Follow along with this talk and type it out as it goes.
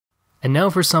And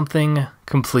now for something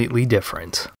completely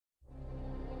different.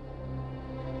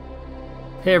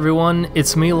 Hey everyone,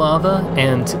 it's me Lava,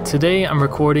 and today I'm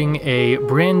recording a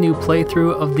brand new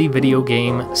playthrough of the video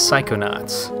game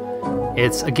Psychonauts.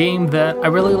 It's a game that I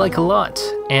really like a lot,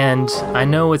 and I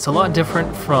know it's a lot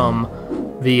different from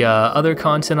the other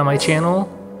content on my channel.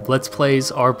 Let's Plays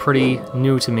are pretty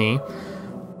new to me.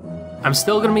 I'm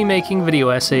still going to be making video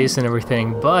essays and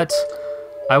everything, but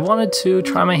I wanted to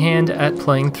try my hand at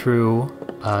playing through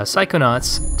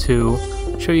Psychonauts to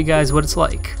show you guys what it's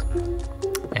like.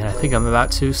 And I think I'm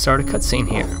about to start a cutscene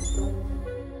here.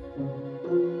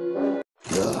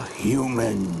 The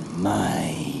human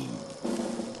mind.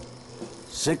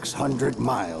 600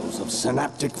 miles of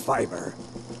synaptic fiber,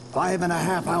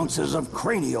 5.5 ounces of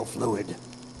cranial fluid,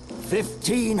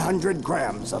 1,500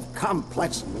 grams of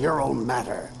complex neural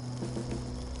matter.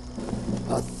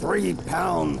 A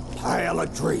 3-pound pile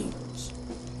of dreams.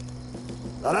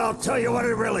 But I'll tell you what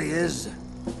it really is.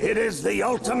 It is the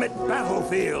ultimate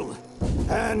battlefield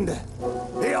and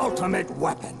the ultimate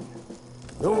weapon.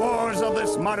 The wars of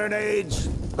this modern age,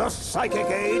 the psychic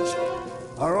age,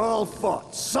 are all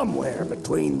fought somewhere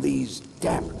between these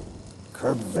damp,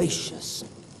 curvaceous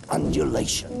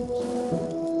undulations.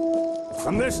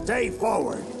 From this day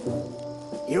forward,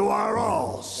 you are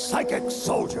all psychic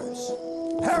soldiers.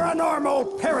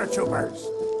 Paranormal paratroopers,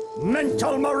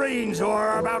 mental marines who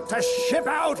are about to ship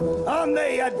out on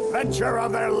the adventure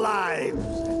of their lives.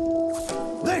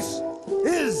 This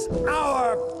is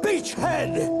our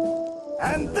beachhead,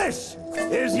 and this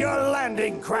is your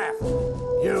landing craft.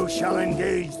 You shall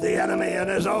engage the enemy in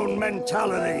his own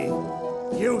mentality.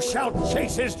 You shall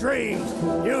chase his dreams.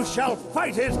 You shall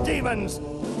fight his demons.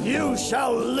 You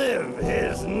shall live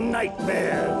his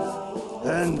nightmares.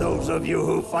 And those of you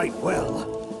who fight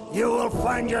well, you will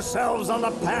find yourselves on the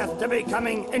path to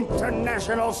becoming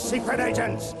international secret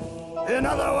agents. In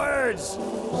other words,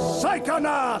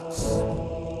 Psychonauts.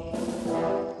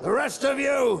 The rest of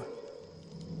you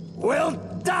will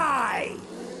die.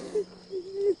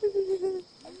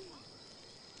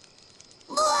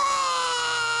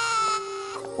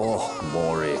 Oh,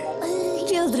 Maury.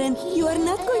 Children, you are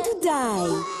not going to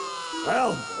die.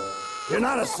 Well, if you're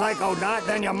not a psychonaut,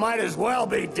 then you might as well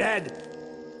be dead.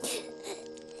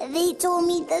 They told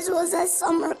me this was a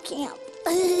summer camp.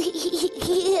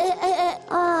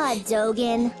 Ah,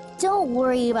 Dogen. Don't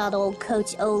worry about old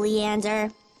Coach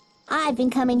Oleander. I've been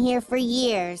coming here for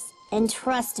years, and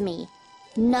trust me,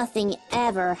 nothing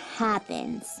ever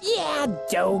happens. Yeah,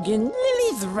 Dogen,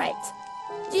 Lily's right.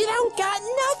 You don't got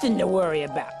nothing to worry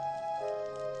about.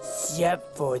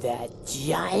 Except for that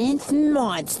giant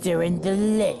monster in the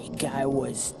lake I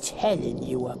was telling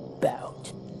you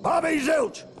about. Bobby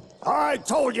Zilch! I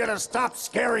told you to stop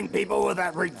scaring people with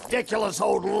that ridiculous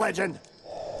old legend.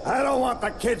 I don't want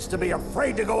the kids to be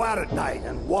afraid to go out at night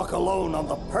and walk alone on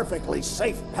the perfectly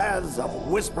safe paths of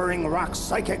Whispering Rock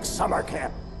Psychic Summer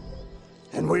Camp.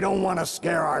 And we don't want to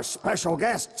scare our special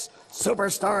guests,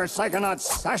 Superstar Psychonauts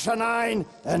Sasha 9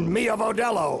 and Mia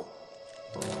Vodello.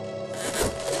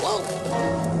 Whoa!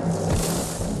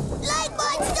 Light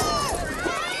monster!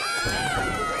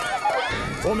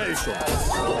 Formation.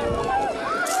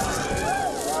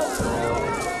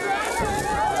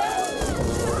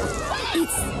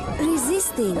 It's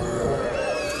resisting.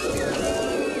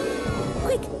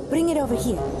 Quick, bring it over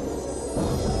here.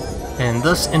 And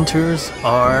thus enters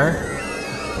our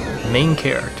main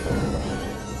character.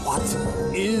 What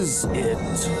is it?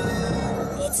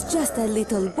 It's just a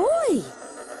little boy.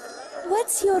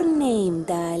 What's your name,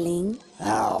 darling?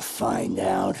 I'll find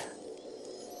out.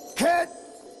 Kid,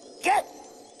 get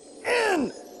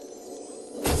in!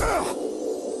 Ugh.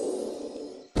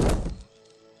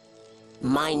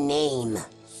 My name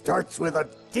Starts with a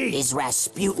D. is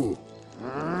Rasputin,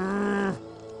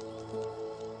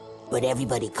 but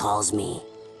everybody calls me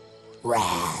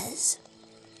Raz.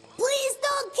 Please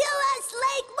don't kill us,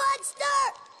 Lake Monster!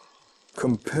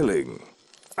 Compelling.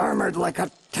 Armored like a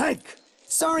tank.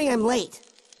 Sorry I'm late.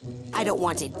 I don't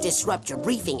want to disrupt your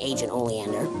briefing, Agent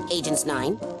Oleander. Agents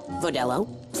 9, Vodello,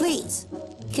 please,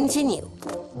 continue.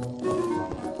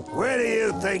 Where do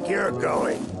you think you're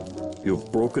going?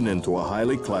 You've broken into a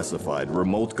highly classified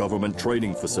remote government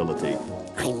training facility.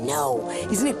 I know,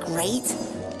 isn't it great?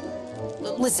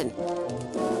 Listen,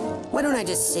 why don't I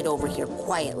just sit over here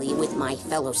quietly with my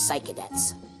fellow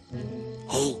Psychonauts?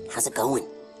 Hey, how's it going?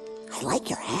 I like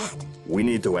your hat. We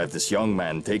need to have this young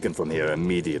man taken from here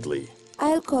immediately.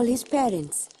 I'll call his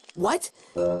parents. What?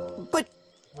 But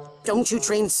don't you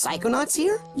train Psychonauts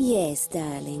here? Yes,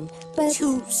 darling, but...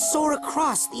 To soar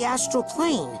across the astral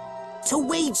plane. To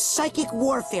wage psychic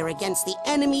warfare against the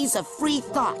enemies of free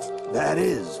thought. That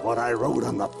is what I wrote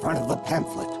on the front of the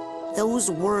pamphlet. Those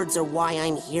words are why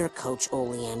I'm here, Coach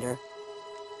Oleander.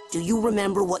 Do you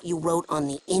remember what you wrote on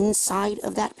the inside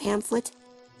of that pamphlet?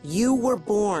 You were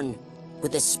born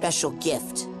with a special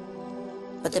gift.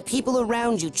 But the people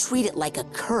around you treat it like a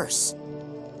curse.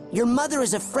 Your mother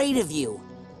is afraid of you.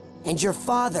 And your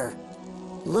father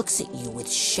looks at you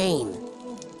with shame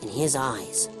in his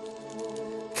eyes.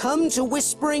 Come to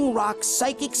Whispering Rock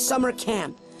Psychic Summer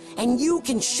Camp, and you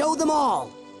can show them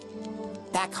all.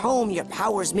 Back home, your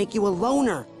powers make you a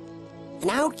loner, an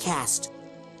outcast,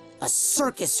 a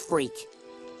circus freak.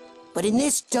 But in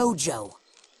this dojo,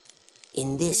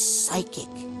 in this psychic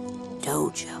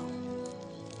dojo,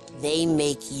 they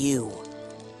make you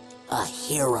a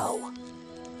hero.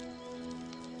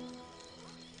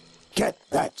 Get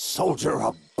that soldier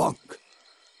a bunk.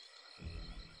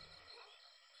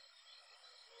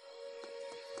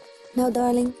 Now,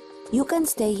 darling, you can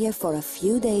stay here for a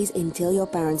few days until your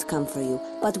parents come for you,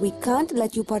 but we can't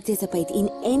let you participate in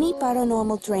any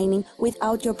paranormal training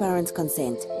without your parents'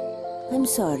 consent. I'm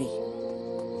sorry.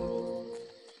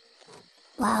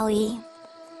 Wowie,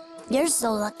 you're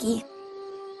so lucky.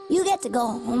 You get to go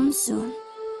home soon.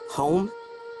 Home?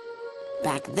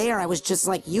 Back there, I was just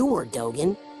like you were,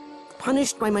 Dogen.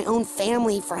 Punished by my own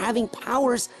family for having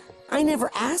powers I never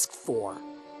asked for.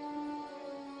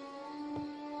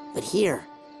 But here,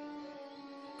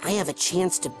 I have a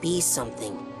chance to be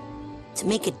something, to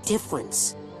make a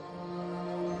difference.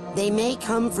 They may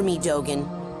come for me, Dogen,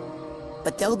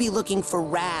 but they'll be looking for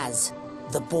Raz,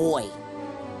 the boy.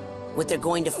 What they're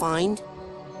going to find,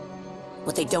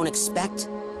 what they don't expect,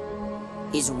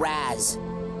 is Raz,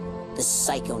 the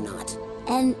Psychonaut.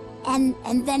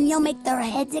 And then you'll make their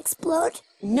heads explode?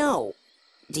 No.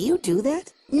 Do you do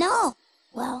that? No.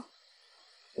 Well,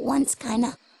 once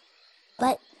kinda.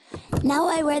 But now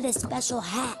I wear this special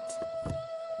hat.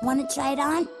 Wanna try it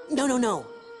on? No.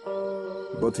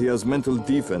 But he has mental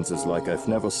defenses like I've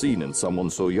never seen in someone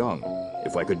so young.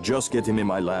 If I could just get him in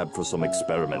my lab for some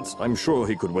experiments, I'm sure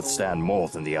he could withstand more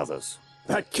than the others.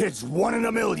 That kid's 1 in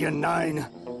a million, Nine.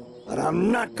 But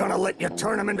I'm not gonna let you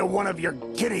turn him into one of your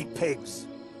guinea pigs.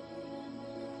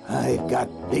 I've got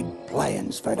big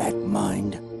plans for that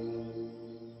mind.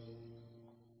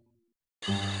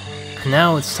 And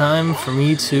now it's time for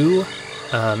me to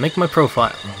make my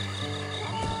profile.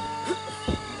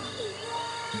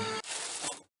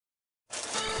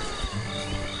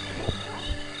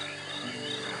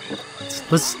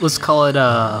 Let's call it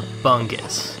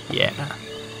Bungus. Yeah,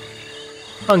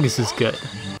 Bungus is good.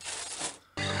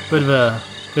 Bit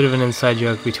of an inside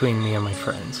joke between me and my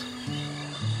friends.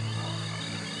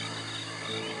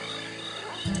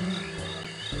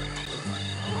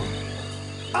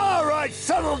 All right,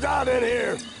 settle down in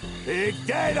here. Big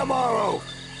day tomorrow.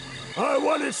 I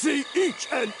want to see each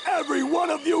and every one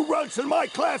of you runts in my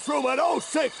classroom at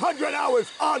 0600 hours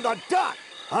on the dot.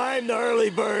 I'm the early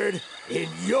bird, and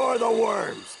you're the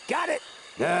worms. Got it?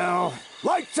 Now,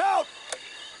 lights out!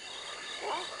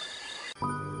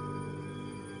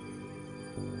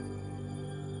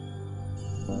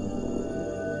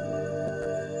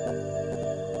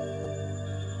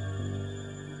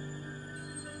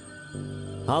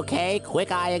 Okay,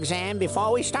 quick eye exam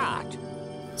before we start.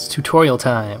 It's tutorial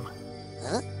time.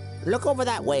 Huh? Look over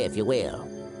that way, if you will.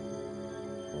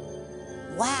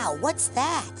 Wow, what's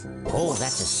that? Oh,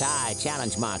 that's a psi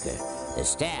challenge marker. The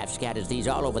staff scatters these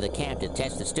all over the camp to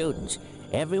test the students.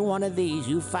 Every one of these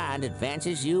you find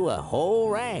advances you a whole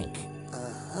rank.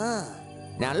 Uh-huh.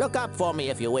 Now look up for me,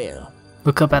 if you will.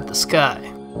 Look up at the sky.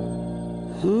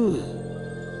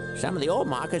 Some of the old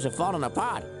markers have fallen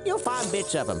apart. You'll find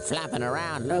bits of them flapping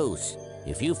around loose.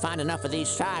 If you find enough of these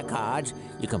psi cards,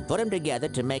 you can put them together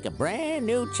to make a brand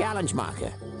new challenge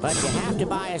marker. But you have to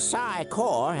buy a psi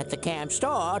core at the camp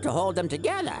store to hold them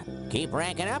together. Keep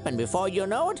ranking up, and before you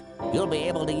know it, you'll be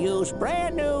able to use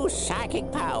brand new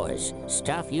psychic powers.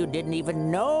 Stuff you didn't even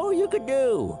know you could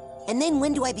do. And then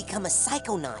when do I become a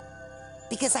psychonaut?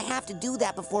 Because I have to do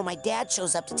that before my dad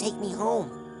shows up to take me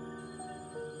home.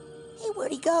 Hey,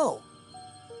 where'd he go?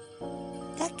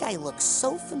 That guy looks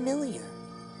so familiar.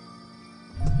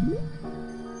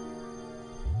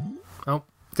 Oh,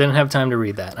 didn't have time to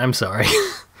read that. I'm sorry. Hey,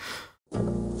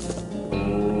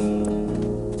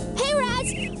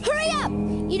 Raz! Hurry up!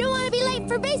 You don't want to be late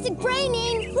for basic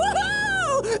braining!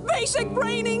 Woohoo! Basic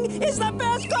braining is the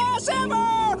best class ever!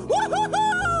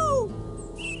 Woohoo!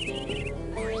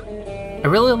 I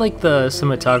really like the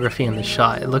cinematography in the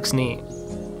shot. It looks neat.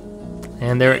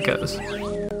 And there it goes.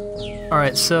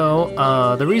 Alright, so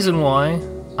the reason why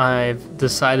I've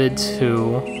decided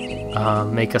to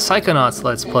make a Psychonauts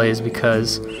Let's Plays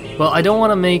because, well, I don't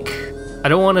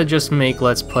want to just make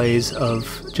Let's Plays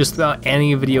of just about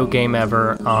any video game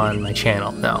ever on my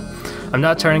channel. No, I'm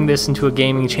not turning this into a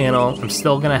gaming channel. I'm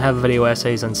still gonna have video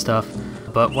essays and stuff,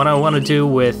 but what I want to do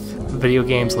with video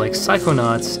games like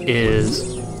Psychonauts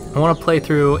is I want to play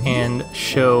through and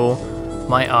show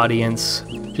my audience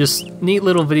just neat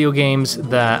little video games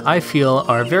that I feel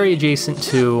are very adjacent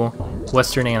to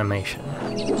Western animation.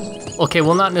 Okay,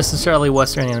 well, not necessarily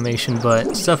Western animation,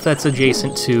 but stuff that's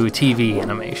adjacent to TV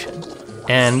animation.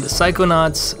 And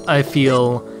Psychonauts, I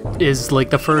feel, is like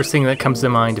the first thing that comes to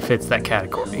mind if it's that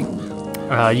category.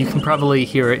 You can probably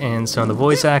hear it in some of the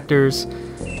voice actors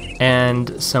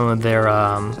and some of their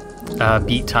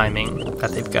beat timing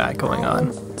that they've got going on.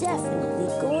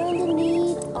 Definitely going to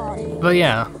need audio. But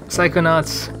yeah,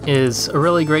 Psychonauts is a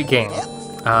really great game.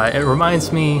 It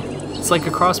reminds me, it's like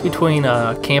a cross between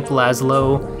Camp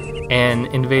Lazlo and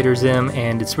Invader Zim,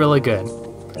 and it's really good.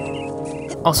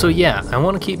 Also, yeah, I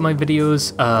want to keep my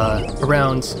videos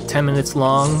around 10 minutes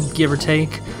long, give or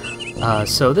take.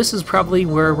 So this is probably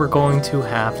where we're going to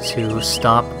have to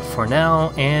stop for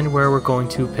now, and where we're going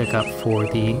to pick up for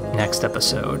the next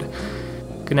episode.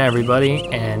 Good night, everybody,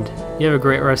 and you have a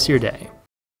great rest of your day.